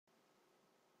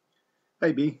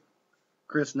Hey B,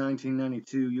 Chris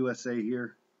 1992 USA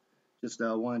here. Just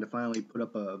wanted to finally put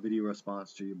up a video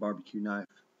response to your barbecue knife.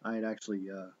 I had actually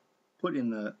put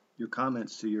in your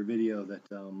comments to your video that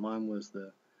mine was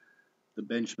the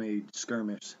Benchmade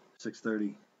Skirmish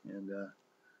 630, and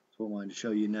that's what I wanted to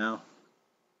show you now.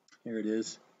 Here it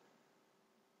is.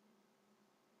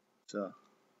 It's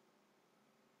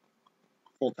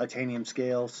full titanium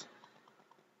scales,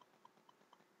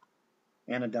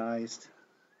 anodized.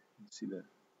 You see the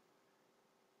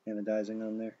anodizing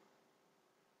on there.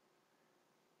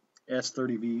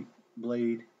 S30V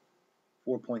blade,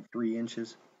 4.3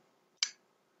 inches,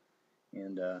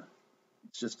 and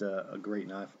it's just a great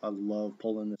knife. I love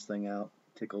pulling this thing out.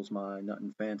 It tickles my nut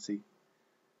and fancy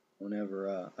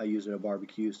whenever I use it at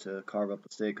barbecues to carve up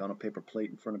a steak on a paper plate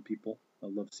in front of people. I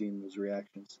love seeing those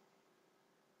reactions.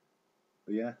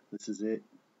 But yeah, this is it.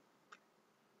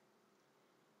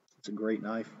 It's a great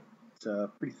knife. It's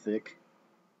pretty thick.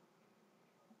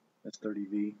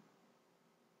 S30V.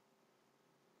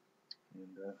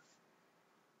 And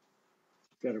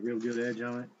got a real good edge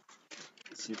on it.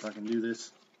 Let's see if I can do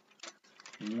this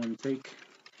in one take.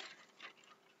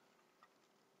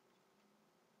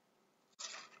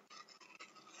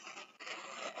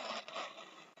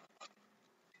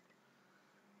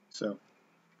 So,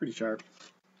 pretty sharp.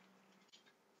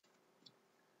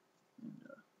 And,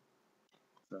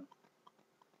 so,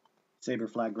 saber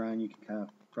flat grind, you can kind of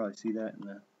probably see that in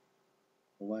the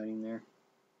lighting there.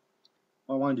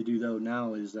 What I wanted to do though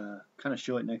now is kind of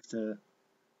show it next to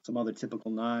some other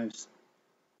typical knives.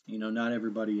 You know, not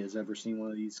everybody has ever seen one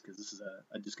of these because this is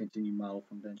a discontinued model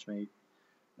from Benchmade,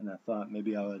 and I thought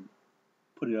maybe I would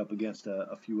put it up against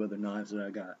a few other knives that I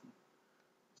got.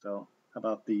 So, how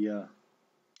about the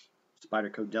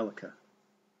Spyderco Delica?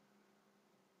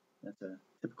 That's a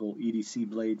typical EDC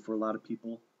blade for a lot of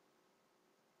people.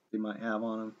 They might have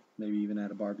on them, maybe even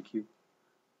at a barbecue.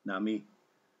 Not me.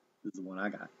 This is the one I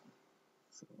got.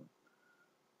 So,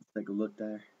 let's take a look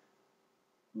there.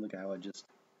 Look how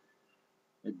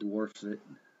it dwarfs it.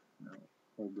 I'll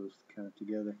hold those kind of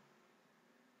together.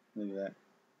 Look at that.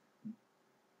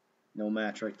 No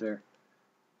match right there.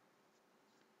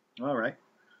 Alright.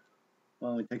 Why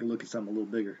don't we take a look at something a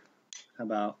little bigger? How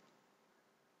about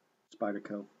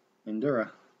Spyderco Endura,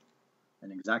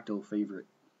 an X-Acto favorite.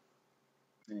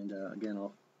 And again,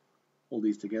 I'll hold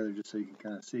these together just so you can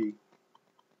kind of see.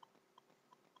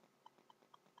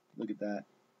 Look at that.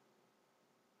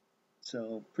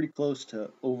 So pretty close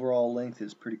to overall length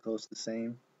is pretty close to the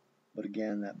same, but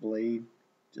again, that blade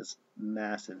just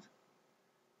massive,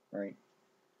 right?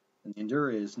 And the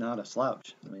Endura is not a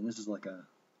slouch. I mean, this is like a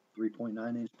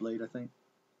 3.9 inch blade, I think.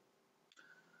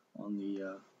 On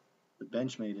the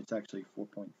Benchmade, it's actually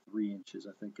 4.3 inches,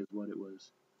 I think, is what it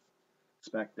was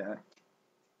spec'd at.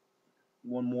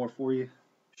 One more for you,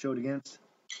 showed against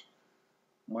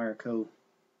Meyerco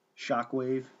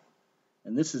Shockwave,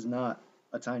 and this is not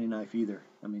a tiny knife either.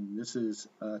 I mean, this is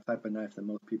a type of knife that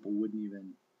most people wouldn't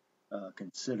even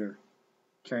consider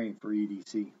carrying for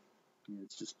EDC.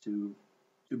 It's just too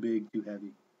big, too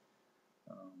heavy.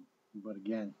 But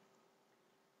again,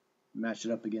 match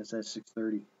it up against that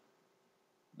 630,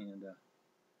 and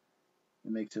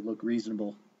it makes it look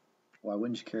reasonable. Why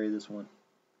wouldn't you carry this one?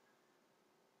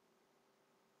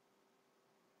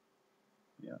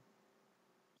 Yeah.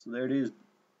 So there it is.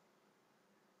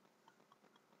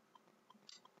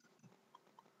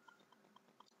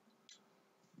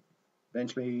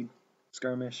 Benchmade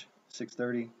Skirmish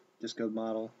 630 disco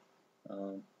model.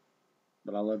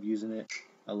 But I love using it.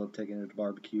 I love taking it to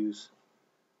barbecues.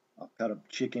 I'll cut up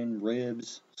chicken,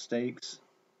 ribs, steaks,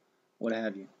 what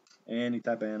have you. Any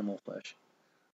type of animal flesh.